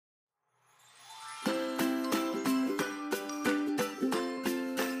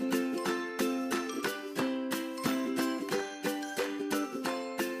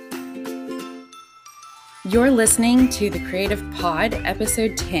You're listening to the Creative Pod,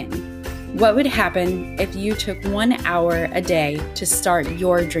 episode 10. What would happen if you took 1 hour a day to start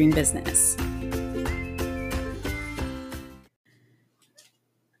your dream business?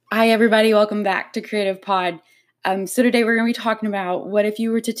 Hi, everybody. Welcome back to Creative Pod. So today we're going to be talking about what if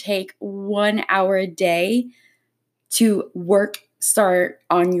you were to take 1 hour a day to start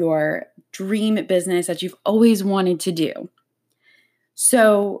on your dream business that you've always wanted to do.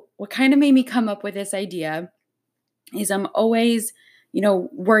 So what kind of made me come up with this idea is I'm always,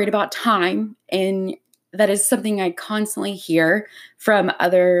 worried about time. And that is something I constantly hear from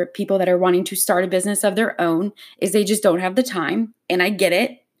other people that are wanting to start a business of their own, is they just don't have the time. And I get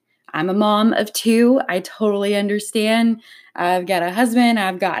it. I'm a mom of 2. I totally understand. I've got a husband.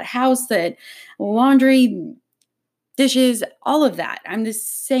 I've got house, that laundry, dishes, all of that. I'm the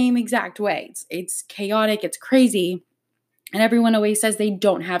same exact way. It's chaotic. It's crazy. And everyone always says they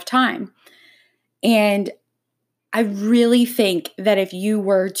don't have time. And I really think that if you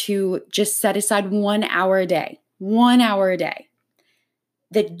were to just set aside 1 hour a day,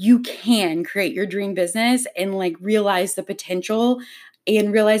 that you can create your dream business and realize the potential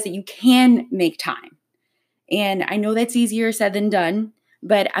and realize that you can make time. And I know that's easier said than done,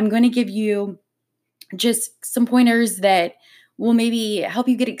 but I'm going to give you just some pointers that will maybe help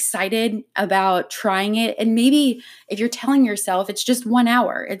you get excited about trying it. And maybe if you're telling yourself it's just 1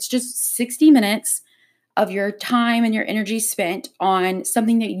 hour, it's just 60 minutes of your time and your energy spent on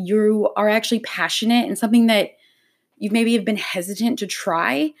something that you are actually passionate and something that you maybe have been hesitant to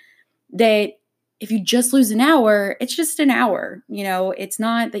try, that if you just lose an hour, it's just an hour. It's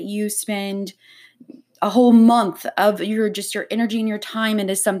not that you spend a whole month of your energy and your time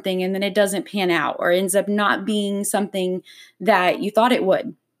into something and then it doesn't pan out or ends up not being something that you thought it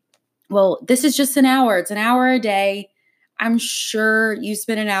would. Well, this is just an hour. It's an hour a day. I'm sure you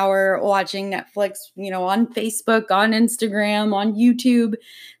spend an hour watching Netflix, on Facebook, on Instagram, on YouTube.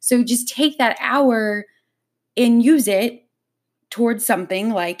 So just take that hour and use it towards something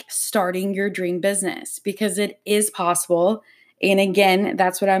like starting your dream business, because it is possible. And again,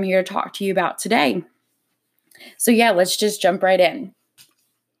 that's what I'm here to talk to you about today. So yeah, let's just jump right in.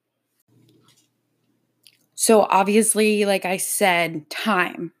 So obviously, like I said,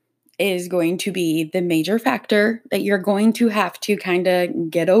 time is going to be the major factor that you're going to have to kind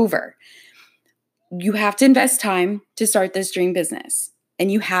of get over. You have to invest time to start this dream business,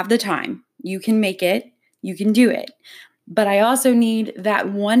 and you have the time. You can make it. You can do it. But I also need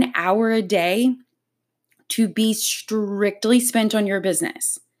that 1 hour a day to be strictly spent on your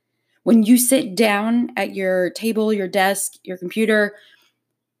business. When you sit down at your table, your desk, your computer,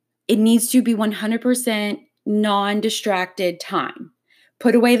 it needs to be 100% non-distracted time.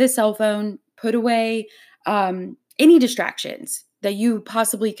 Put away the cell phone, put away any distractions that you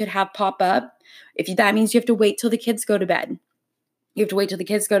possibly could have pop up. That means you have to wait till the kids go to bed. You have to wait till the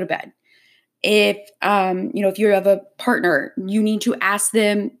kids go to bed. If you have a partner, you need to ask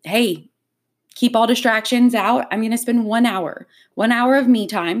them, hey, keep all distractions out. I'm going to spend 1 hour of me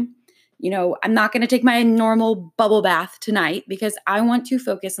time. I'm not going to take my normal bubble bath tonight because I want to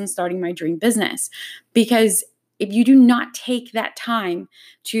focus on starting my dream business. Because if you do not take that time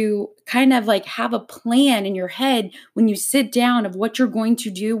to kind of have a plan in your head when you sit down of what you're going to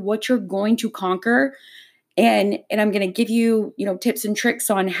do, what you're going to conquer, and I'm going to give you, tips and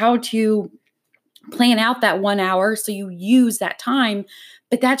tricks on how to plan out that 1 hour so you use that time.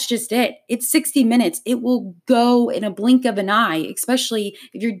 But that's just it. It's 60 minutes. It will go in a blink of an eye, especially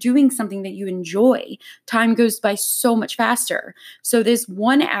if you're doing something that you enjoy. Time goes by so much faster. So this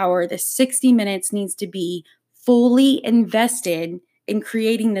 1 hour, this 60 minutes needs to be fully invested in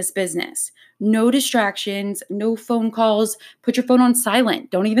creating this business. No distractions, no phone calls. Put your phone on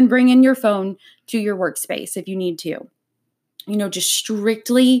silent. Don't even bring in your phone to your workspace if you need to. Just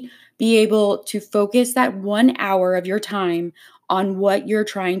strictly be able to focus that 1 hour of your time on what you're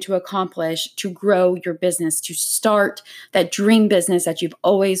trying to accomplish to grow your business, to start that dream business that you've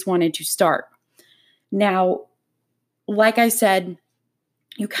always wanted to start. Now, like I said,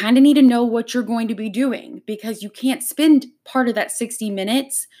 you kind of need to know what you're going to be doing, because you can't spend part of that 60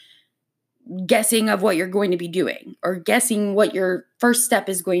 minutes guessing of what you're going to be doing, or guessing what your first step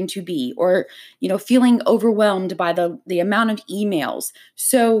is going to be, or feeling overwhelmed by the amount of emails.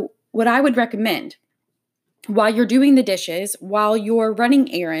 So what I would recommend, while you're doing the dishes, while you're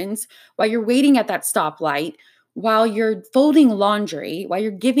running errands, while you're waiting at that stoplight, while you're folding laundry, while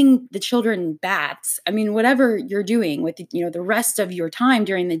you're giving the children baths, whatever you're doing with the rest of your time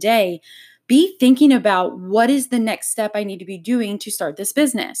during the day, be thinking about, what is the next step I need to be doing to start this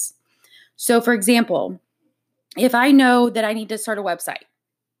business? So for example, if I know that I need to start a website,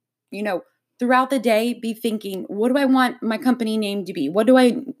 throughout the day, be thinking, what do I want my company name to be? What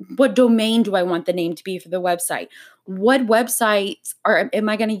domain do I want the name to be for the website? What websites am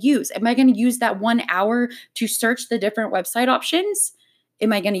I going to use? Am I going to use that 1 hour to search the different website options?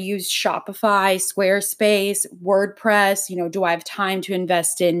 Am I going to use Shopify, Squarespace, WordPress? Do I have time to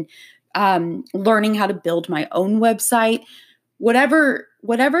invest in learning how to build my own website? Whatever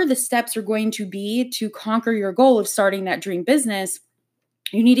the steps are going to be to conquer your goal of starting that dream business,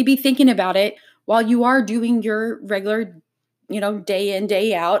 you need to be thinking about it while you are doing your regular, day in,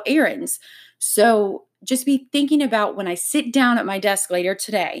 day out errands. So just be thinking about when I sit down at my desk later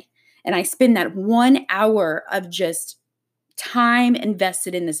today and I spend that 1 hour of just time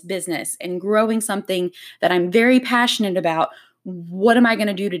invested in this business and growing something that I'm very passionate about, what am I going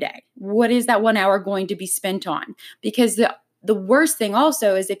to do today? What is that 1 hour going to be spent on? Because the worst thing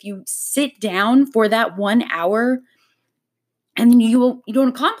also is if you sit down for that 1 hour and then you don't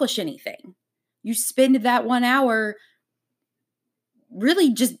accomplish anything. You spend that 1 hour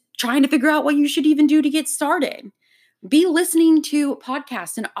really just trying to figure out what you should even do to get started. Be listening to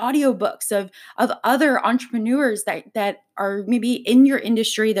podcasts and audiobooks of other entrepreneurs that are maybe in your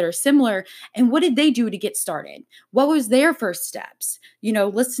industry that are similar. And what did they do to get started? What was their first steps?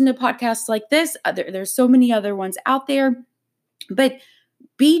 Listen to podcasts like this. There's so many other ones out there, but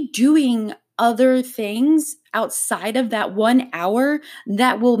be doing other things outside of that 1 hour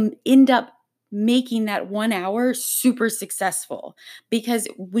that will end up making that 1 hour super successful. Because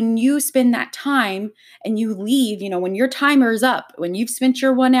when you spend that time and you leave, when your timer is up, when you've spent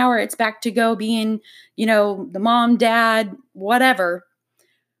your 1 hour, it's back to go being, the mom, dad, whatever.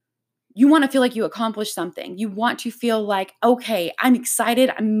 You want to feel like you accomplished something. You want to feel like, okay, I'm excited.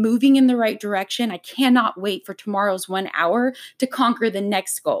 I'm moving in the right direction. I cannot wait for tomorrow's 1 hour to conquer the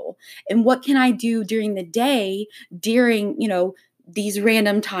next goal. And what can I do during the day, during, these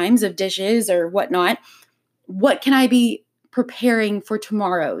random times of dishes or whatnot? What can I be preparing for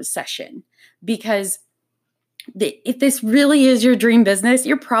tomorrow's session? Because if this really is your dream business,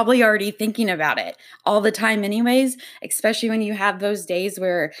 you're probably already thinking about it all the time anyways, especially when you have those days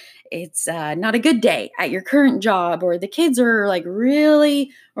where it's not a good day at your current job or the kids are like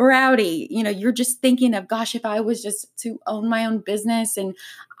really rowdy. You're just thinking of, gosh, if I was just to own my own business and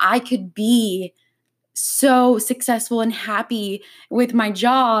I could be so successful and happy with my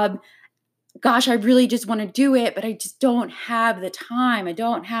job. Gosh, I really just want to do it, but I just don't have the time. I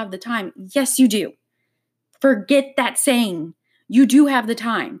don't have the time. Yes, you do. Forget that saying. You do have the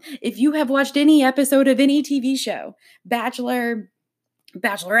time. If you have watched any episode of any TV show, Bachelor,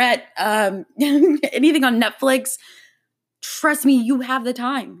 Bachelorette, anything on Netflix, trust me, you have the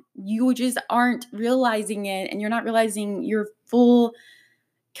time. You just aren't realizing it, and you're not realizing your full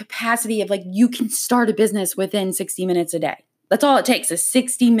capacity of like, you can start a business within 60 minutes a day. That's all it takes is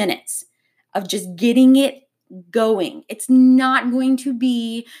 60 minutes of just getting it going. It's not going to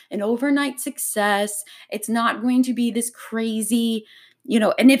be an overnight success. It's not going to be this crazy,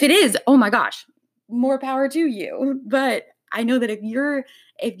 and if it is, oh my gosh, more power to you. But I know that if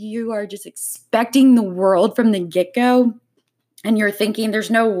you are just expecting the world from the get-go and you're thinking there's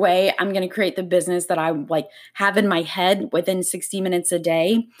no way I'm going to create the business that I have in my head within 60 minutes a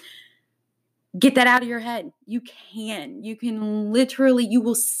day, get that out of your head. You can literally, you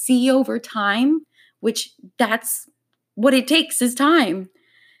will see over time, which that's what it takes is time.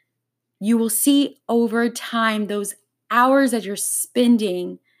 You will see over time those hours that you're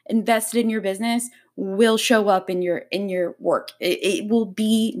spending invested in your business will show up in your work. It will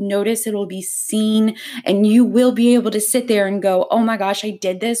be noticed, it will be seen, and you will be able to sit there and go, oh my gosh, I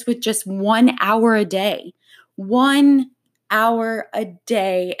did this with just 1 hour a day. 1 hour a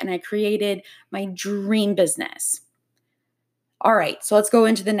day, and I created my dream business. All right, so let's go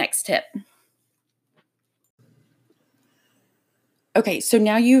into the next tip. Okay, so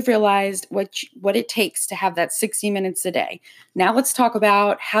now you've realized what it takes to have that 60 minutes a day. Now let's talk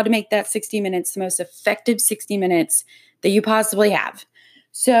about how to make that 60 minutes the most effective 60 minutes that you possibly have.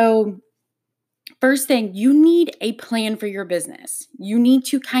 So first thing, you need a plan for your business. You need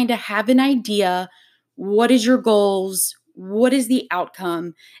to kind of have an idea. What is your goals? What is the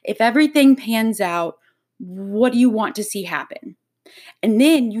outcome? If everything pans out, what do you want to see happen? And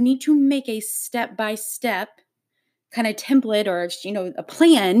then you need to make a step-by-step kind of template or, a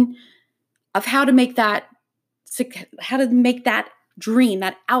plan of how to make that dream,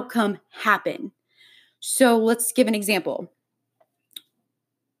 that outcome happen. So let's give an example.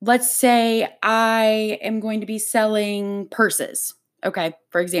 Let's say I am going to be selling purses. Okay,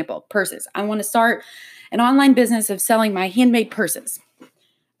 for example, purses. I want to start an online business of selling my handmade purses.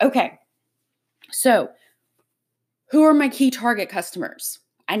 Okay, so who are my key target customers?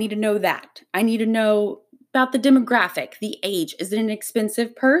 I need to know that. I need to know about the demographic, the age. Is it an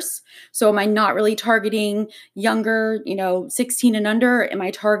expensive purse? So am I not really targeting younger, 16 and under? Am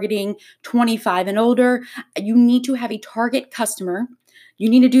I targeting 25 and older? You need to have a target customer. You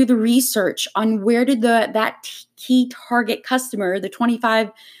need to do the research on where did that key target customer, the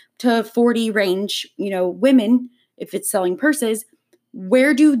 25 to 40 range, women, if it's selling purses,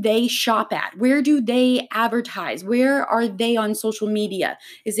 where do they shop at? Where do they advertise? Where are they on social media?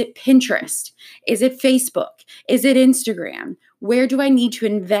 Is it Pinterest? Is it Facebook? Is it Instagram? Where do I need to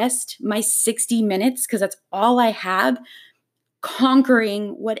invest my 60 minutes? Because that's all I have,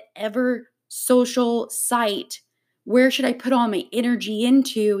 conquering whatever social site. Where should I put all my energy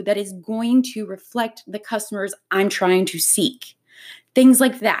into that is going to reflect the customers I'm trying to seek? Things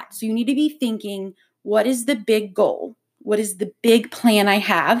like that. So you need to be thinking, what is the big goal? What is the big plan I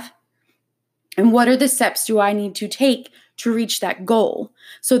have? And what are the steps do I need to take to reach that goal?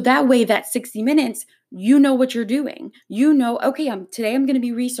 So that way, that 60 minutes, you know what you're doing. You know, okay, today I'm going to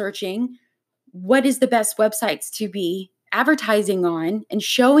be researching what is the best websites to be advertising on and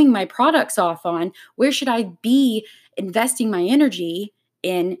showing my products off on. Where should I be investing my energy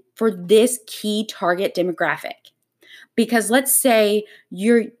in for this key target demographic? Because let's say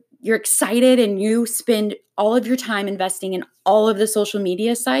you're excited and you spend all of your time investing in all of the social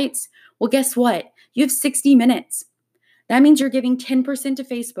media sites. Well, guess what? You have 60 minutes. That means you're giving 10% to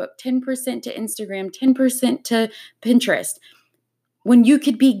Facebook, 10% to Instagram, 10% to Pinterest, when you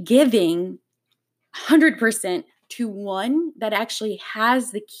could be giving 100% to one that actually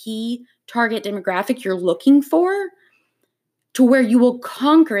has the key target demographic you're looking for, to where you will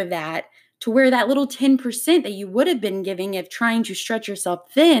conquer that, to where that little 10% that you would have been giving if trying to stretch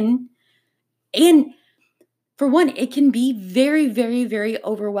yourself thin. And for one, it can be very, very, very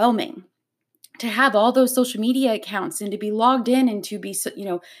overwhelming to have all those social media accounts and to be logged in and to be,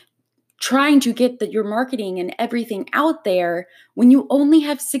 trying to get your marketing and everything out there when you only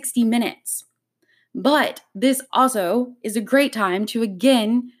have 60 minutes. But this also is a great time to,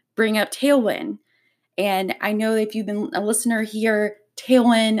 again, bring up Tailwind. And I know that if you've been a listener here,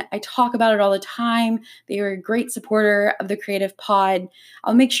 Tailwind, I talk about it all the time. They are a great supporter of the Creative Pod.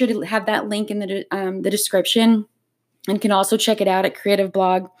 I'll make sure to have that link in the description, and can also check it out at Creative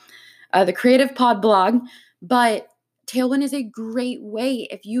Blog, the Creative Pod blog. But Tailwind is a great way.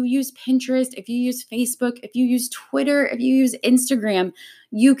 If you use Pinterest, if you use Facebook, if you use Twitter, if you use Instagram,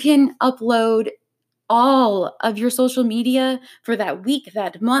 you can upload all of your social media for that week,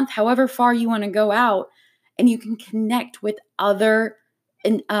 that month, however far you want to go out, and you can connect with other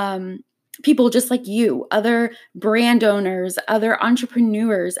people just like you, other brand owners, other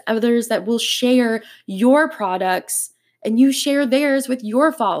entrepreneurs, others that will share your products and you share theirs with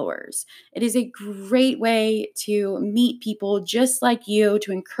your followers. It is a great way to meet people just like you,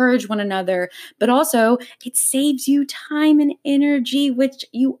 to encourage one another, but also it saves you time and energy, which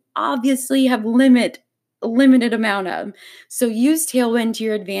you obviously have limited amount of. So use Tailwind to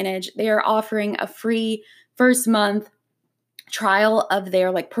your advantage. They are offering a free first month trial of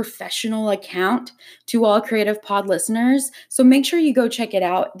their professional account to all Creative Pod listeners. So make sure you go check it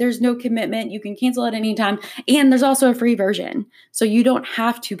out. There's no commitment. You can cancel at any time. And there's also a free version. So you don't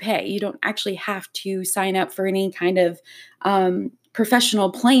have to pay. You don't actually have to sign up for any kind of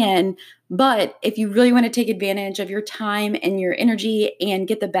professional plan. But if you really want to take advantage of your time and your energy and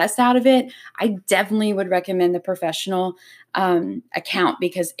get the best out of it, I definitely would recommend the professional account,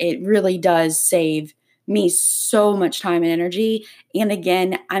 because it really does save me so much time and energy. And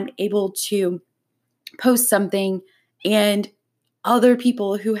again, I'm able to post something and other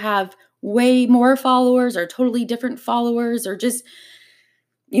people who have way more followers or totally different followers, or just,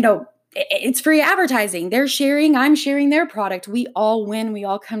 it's free advertising. They're sharing, I'm sharing their product. We all win, we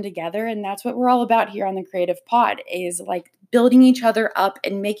all come together. And that's what we're all about here on the Creative Pod, is building each other up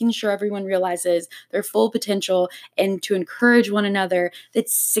and making sure everyone realizes their full potential, and to encourage one another that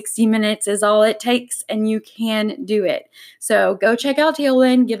 60 minutes is all it takes and you can do it. So go check out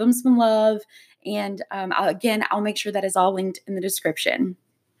Tailwind, give them some love. And I'll make sure that is all linked in the description.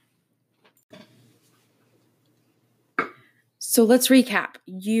 So let's recap.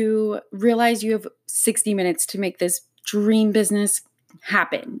 You realize you have 60 minutes to make this dream business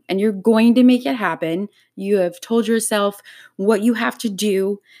happen, and you're going to make it happen. You have told yourself what you have to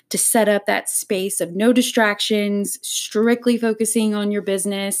do to set up that space of no distractions, strictly focusing on your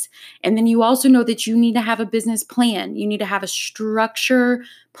business. And then you also know that you need to have a business plan. You need to have a structure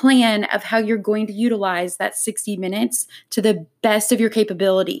plan of how you're going to utilize that 60 minutes to the best of your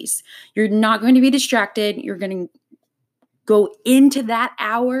capabilities. You're not going to be distracted. You're going to go into that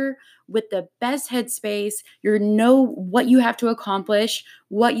hour with the best headspace. You know what you have to accomplish,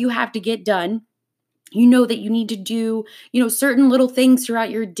 what you have to get done. You know that you need to do, certain little things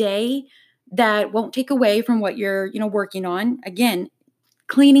throughout your day that won't take away from what you're, working on. Again,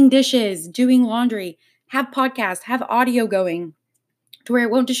 cleaning dishes, doing laundry, have podcasts, have audio going to where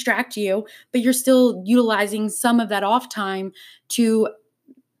it won't distract you, but you're still utilizing some of that off time to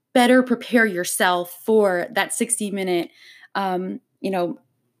better prepare yourself for that 60-minute,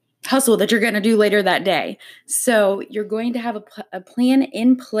 hustle that you're going to do later that day. So you're going to have a plan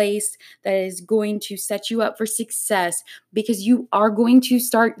in place that is going to set you up for success, because you are going to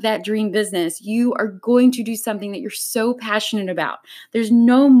start that dream business. You are going to do something that you're so passionate about. There's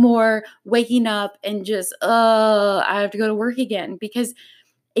no more waking up and just, I have to go to work again, because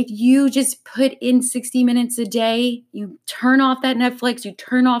if you just put in 60 minutes a day, you turn off that Netflix, you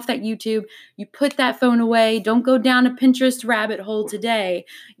turn off that YouTube, you put that phone away, don't go down a Pinterest rabbit hole today,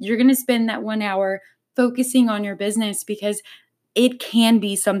 you're going to spend that 1 hour focusing on your business, because it can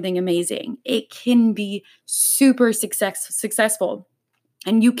be something amazing. It can be super successful.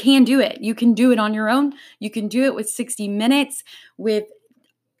 And you can do it. You can do it on your own. You can do it with 60 minutes, with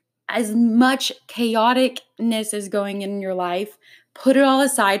as much chaoticness as going in your life. Put it all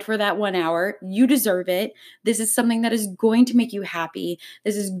aside for that 1 hour. You deserve it. This is something that is going to make you happy.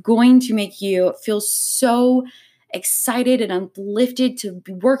 This is going to make you feel so excited and uplifted to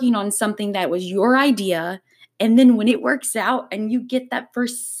be working on something that was your idea. And then when it works out and you get that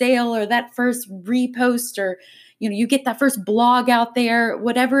first sale or that first repost, or you get that first blog out there,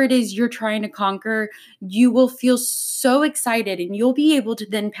 whatever it is you're trying to conquer, you will feel so excited, and you'll be able to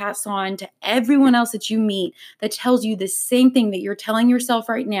then pass on to everyone else that you meet that tells you the same thing that you're telling yourself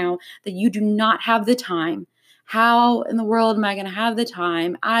right now, that you do not have the time. How in the world am I going to have the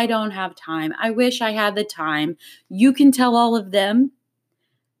time? I don't have time. I wish I had the time. You can tell all of them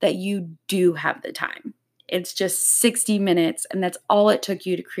that you do have the time. It's just 60 minutes, and that's all it took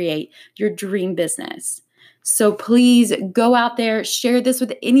you to create your dream business. So please go out there, share this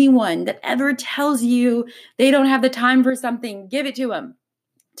with anyone that ever tells you they don't have the time for something. Give it to them.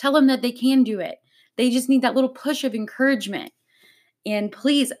 Tell them that they can do it. They just need that little push of encouragement. And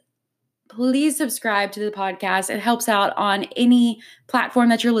please subscribe to the podcast. It helps out on any platform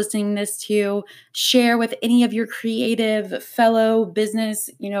that you're listening this to. Share with any of your creative fellow business,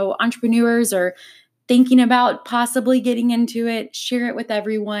 entrepreneurs, or thinking about possibly getting into it. Share it with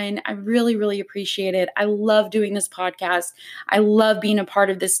everyone. I really, really appreciate it. I love doing this podcast. I love being a part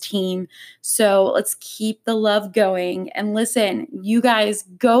of this team. So let's keep the love going. And listen, you guys,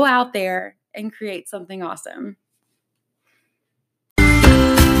 go out there and create something awesome.